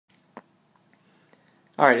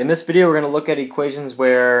Alright, in this video we're going to look at equations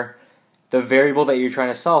where the variable that you're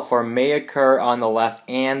trying to solve for may occur on the left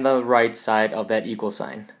and the right side of that equal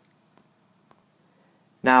sign.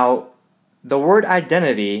 Now, the word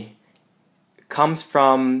identity comes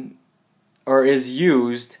from or is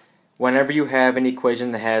used whenever you have an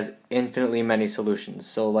equation that has infinitely many solutions.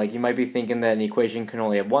 So like you might be thinking that an equation can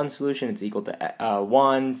only have one solution, it's equal to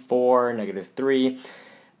 1, 4, -3.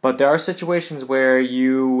 But there are situations where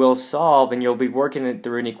you will solve and you'll be working it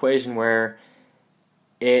through an equation where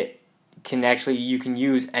it can actually, you can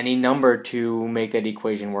use any number to make that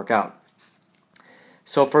equation work out.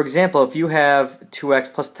 So for example, if you have 2x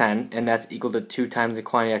plus 10 and that's equal to 2 times the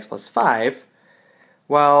quantity x plus 5,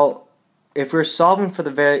 well, if we're solving for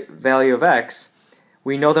the value of x,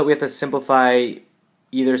 we know that we have to simplify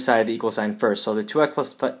either side of the equal sign first. So the 2x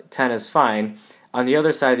plus 10 is fine. On the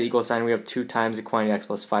other side of the equal sign, we have 2 times the quantity x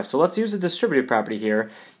plus 5. So let's use the distributive property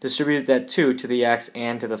here. Distribute that 2 to the x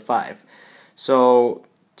and to the 5. So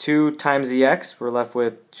 2 times the x, we're left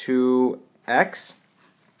with 2x.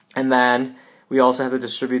 And then we also have to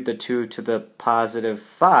distribute the 2 to the positive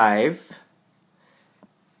 5,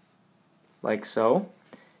 like so.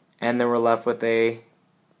 And then we're left with a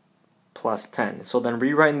plus 10. So then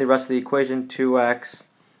rewriting the rest of the equation, 2x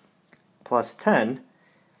plus 10.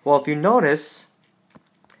 Well, if you notice,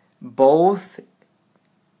 both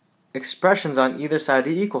expressions on either side of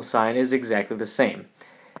the equal sign is exactly the same.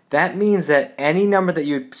 That means that any number that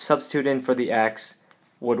you substitute in for the x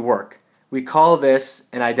would work. We call this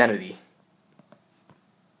an identity.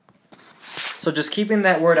 So just keeping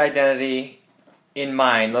that word identity in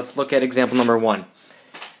mind, let's look at example number 1.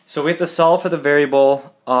 So we have to solve for the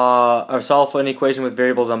variable, or solve for an equation with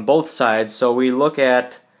variables on both sides. So we're looking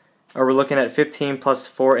at 15 plus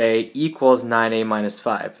 4a equals 9a minus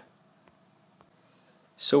 5.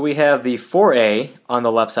 So we have the 4a on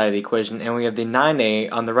the left side of the equation and we have the 9a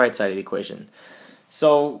on the right side of the equation.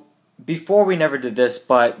 So before we never did this,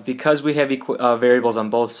 but because we have variables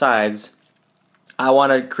on both sides, I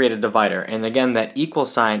want to create a divider. And again, that equal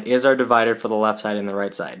sign is our divider for the left side and the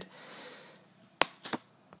right side.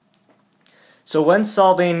 So when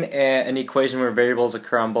solving an equation where variables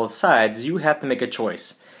occur on both sides, you have to make a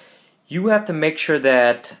choice. You have to make sure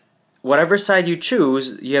that whatever side you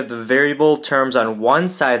choose, you have the variable terms on one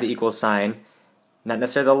side of the equal sign, not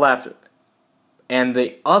necessarily the left, and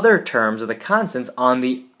the other terms, or the constants, on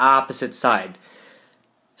the opposite side.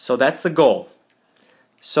 So that's the goal.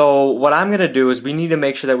 So what I'm going to do is we need to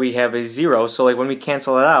make sure that we have a 0, so like when we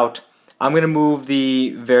cancel it out, I'm going to move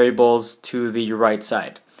the variables to the right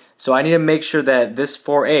side. So I need to make sure that this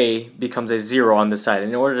 4a becomes a 0 on this side. And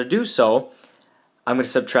in order to do so, I'm going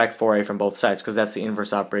to subtract 4a from both sides because that's the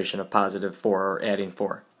inverse operation of positive 4 or adding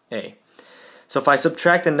 4a. So if I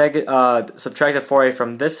subtract the 4a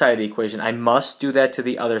from this side of the equation, I must do that to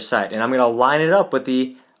the other side. And I'm going to line it up with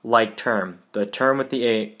the like term, the term with the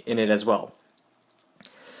a in it as well.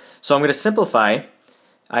 So I'm going to simplify.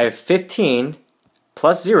 I have 15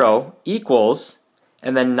 plus 0 equals,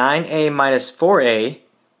 and then 9a minus 4a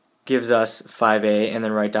gives us 5a, and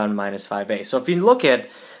then write down minus 5a. So if you look at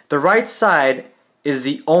the right side is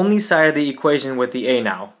the only side of the equation with the a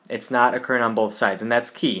now. It's not occurring on both sides, and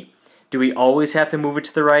that's key. Do we always have to move it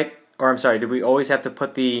to the right? Or I'm sorry, do we always have to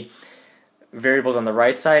put the variables on the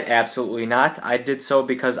right side? Absolutely not. I did so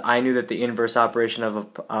because I knew that the inverse operation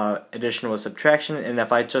of addition was subtraction, and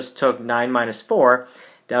if I just took 9 minus 4,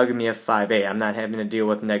 that would give me a 5a. I'm not having to deal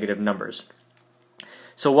with negative numbers.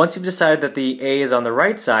 So once you've decided that the a is on the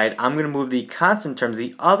right side, I'm going to move the constant terms,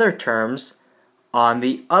 the other terms, on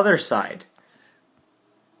the other side.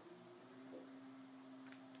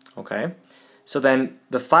 Okay, so then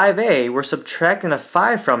the 5a, we're subtracting a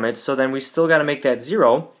 5 from it, so then we still got to make that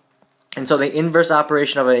 0. And so the inverse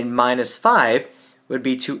operation of a minus 5 would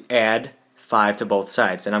be to add 5 to both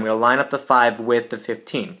sides. And I'm going to line up the 5 with the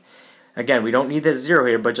 15. Again, we don't need that 0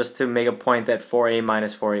 here, but just to make a point that 4a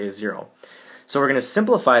minus 4a is 0. So we're going to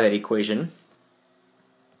simplify that equation.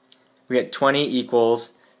 We get 20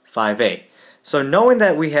 equals 5a. So knowing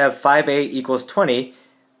that we have 5a equals 20,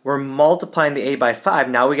 we're multiplying the a by 5.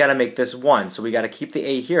 Now we got to make this 1. So we got to keep the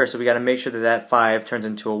a here, so we got to make sure that that 5 turns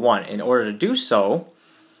into a 1. In order to do so,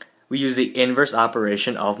 we use the inverse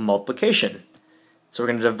operation of multiplication. So we're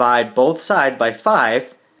going to divide both sides by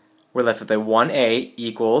 5. We're left with a 1a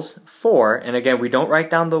equals 4. And again, we don't write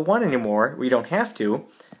down the 1 anymore. We don't have to.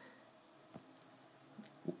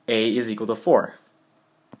 A is equal to 4.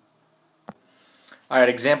 Alright,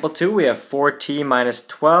 example 2, we have 4t minus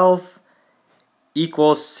 12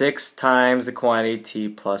 equals 6 times the quantity t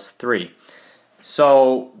plus 3.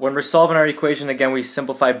 So when we're solving our equation, again, we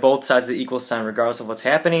simplify both sides of the equal sign regardless of what's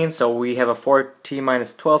happening. So we have a 4t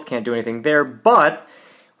minus 12, can't do anything there, but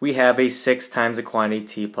we have a 6 times the quantity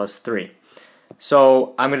t plus 3.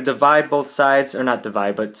 So I'm going to divide both sides, or not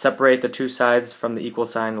divide, but separate the two sides from the equal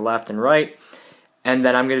sign left and right. And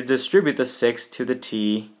then I'm going to distribute the 6 to the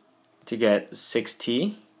t to get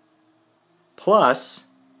 6t plus,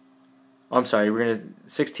 oh, I'm sorry, we're going to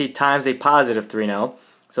 6t times a positive 3 now.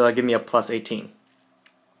 So that'll give me a plus 18.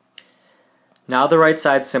 Now the right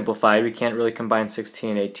side's simplified. We can't really combine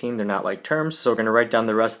 16 and 18. They're not like terms. So we're going to write down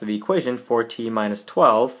the rest of the equation. 4t minus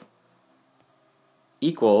 12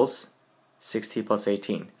 equals 6t plus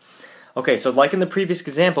 18. Okay, so like in the previous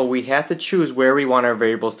example, we have to choose where we want our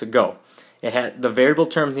variables to go. The variable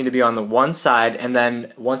terms need to be on the one side, and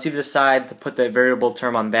then once you decide to put the variable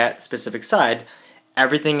term on that specific side,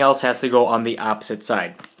 everything else has to go on the opposite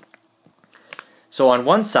side. So on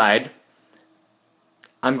one side,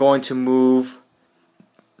 I'm going to move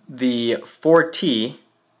the 4t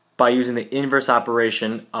by using the inverse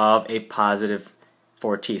operation of a positive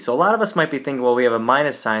 4t. So a lot of us might be thinking, well, we have a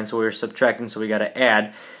minus sign, so we're subtracting, so we got to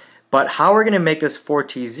add. But how are we going to make this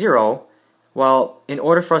 4t 0? Well, in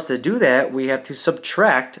order for us to do that, we have to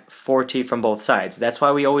subtract 4t from both sides. That's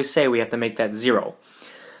why we always say we have to make that 0.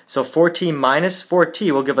 So 4t minus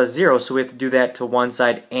 4t will give us 0, so we have to do that to one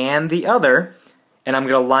side and the other. And I'm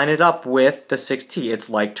going to line it up with the 6t, its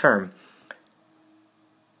like term.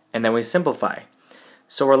 And then we simplify.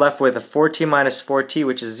 So we're left with a 4t minus 4t,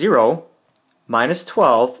 which is 0, minus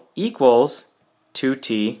 12 equals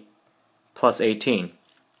 2t plus 18.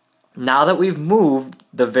 Now that we've moved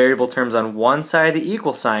the variable terms on one side of the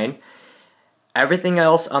equal sign, everything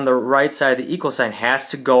else on the right side of the equal sign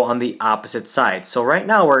has to go on the opposite side. So right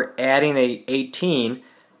now we're adding a 18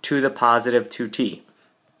 to the positive 2t.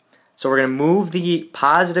 So we're going to move the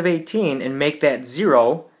positive 18 and make that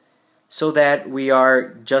 0 so that we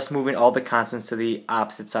are just moving all the constants to the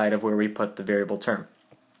opposite side of where we put the variable term.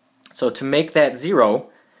 So to make that 0,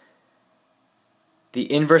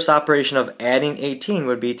 the inverse operation of adding 18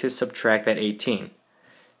 would be to subtract that 18.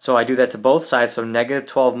 So I do that to both sides, so negative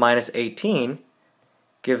 12 minus 18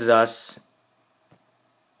 gives us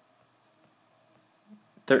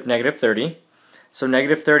negative 30. So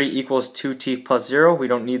negative 30 equals 2t plus 0. We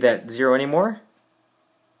don't need that 0 anymore.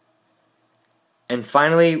 And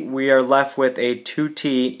finally, we are left with a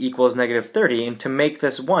 2t equals negative 30. And to make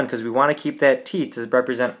this 1, because we want to keep that t to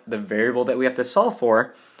represent the variable that we have to solve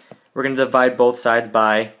for, we're going to divide both sides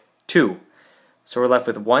by 2. So we're left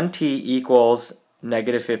with 1t equals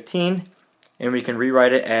negative 15. And we can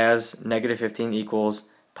rewrite it as negative 15 equals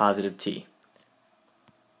positive t.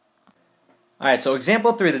 Alright, so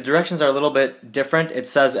example 3, the directions are a little bit different. It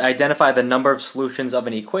says identify the number of solutions of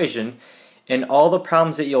an equation. In all the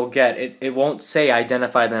problems that you'll get, it won't say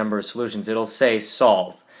identify the number of solutions. It'll say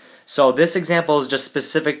solve. So this example is just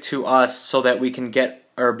specific to us so that we can get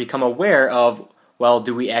or become aware of, well,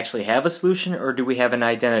 do we actually have a solution or do we have an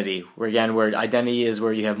identity? Where identity is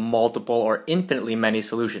where you have multiple or infinitely many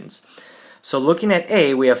solutions. So looking at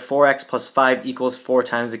A, we have 4x plus 5 equals 4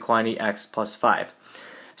 times the quantity x plus 5.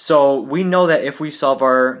 So we know that if we solve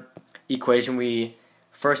our equation, we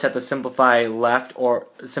first have to simplify the left or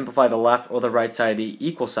the right side of the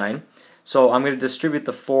equal sign. So I'm going to distribute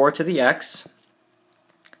the 4 to the x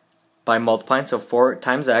by multiplying, so 4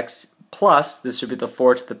 times x, plus distribute the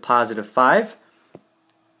 4 to the positive 5.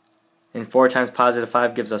 And 4 times positive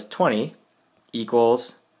 5 gives us 20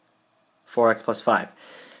 equals 4x plus 5.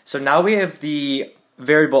 So now we have the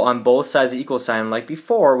variable on both sides of the equal sign. Like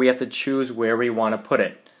before, we have to choose where we want to put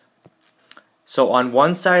it. So on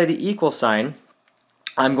one side of the equal sign,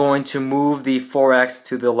 I'm going to move the 4x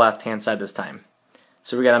to the left-hand side this time.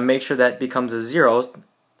 So we got to make sure that becomes a 0.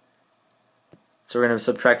 So we're going to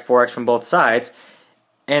subtract 4x from both sides.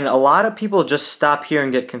 And a lot of people just stop here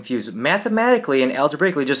and get confused. Mathematically and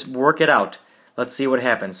algebraically, just work it out. Let's see what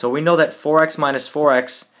happens. So we know that 4x minus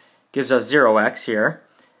 4x gives us 0x here.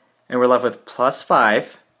 And we're left with plus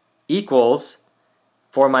 5 equals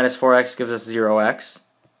 4 minus 4x gives us 0x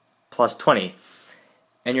plus 20.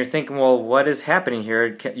 And you're thinking, well, what is happening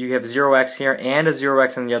here? You have 0x here and a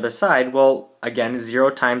 0x on the other side. Well, again,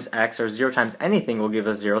 0 times x or 0 times anything will give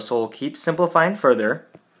us 0, so we'll keep simplifying further.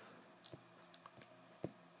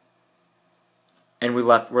 And we're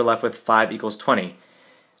left with 5 equals 20.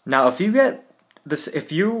 Now, if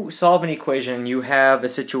you solve an equation and you have a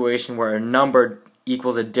situation where a number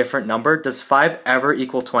equals a different number, does 5 ever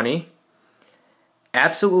equal 20?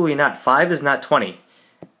 Absolutely not. 5 is not 20.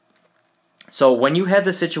 So when you have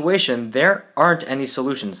the situation, there aren't any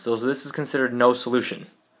solutions. So this is considered no solution.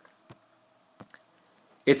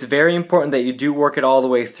 it's very important that you do work it all the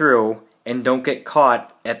way through and don't get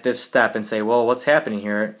caught at this step and say, well, what's happening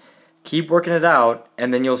here? Keep working it out,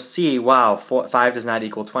 and then you'll see, wow, 5 does not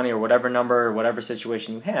equal 20, or whatever number or whatever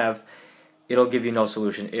situation you have, it'll give you no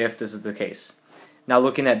solution if this is the case. Now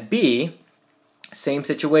looking at B, same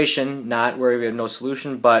situation, not where we have no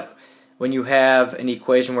solution, but when you have an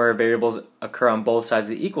equation where variables occur on both sides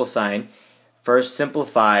of the equal sign, first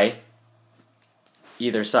simplify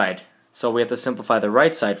either side. So we have to simplify the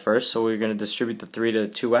right side first, so we're going to distribute the 3 to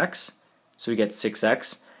the 2x, so we get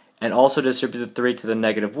 6x, and also distribute the 3 to the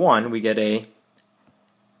negative 1, we get a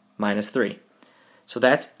minus 3. So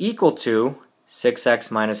that's equal to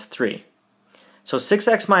 6x minus 3. So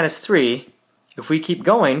 6x minus 3, if we keep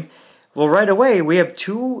going, well, right away we have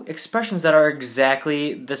two expressions that are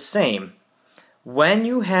exactly the same. When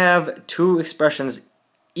you have two expressions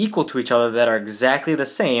equal to each other that are exactly the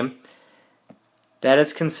same, that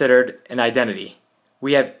is considered an identity.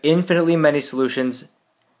 We have infinitely many solutions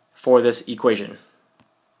for this equation.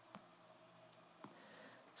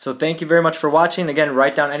 So thank you very much for watching. Again,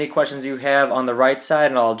 write down any questions you have on the right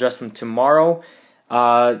side and I'll address them tomorrow.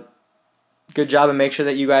 Good job, and make sure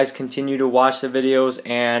that you guys continue to watch the videos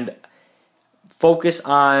and focus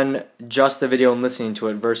on just the video and listening to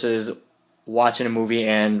it versus watching a movie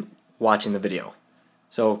and watching the video.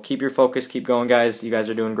 So keep your focus, keep going guys. You guys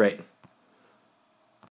are doing great.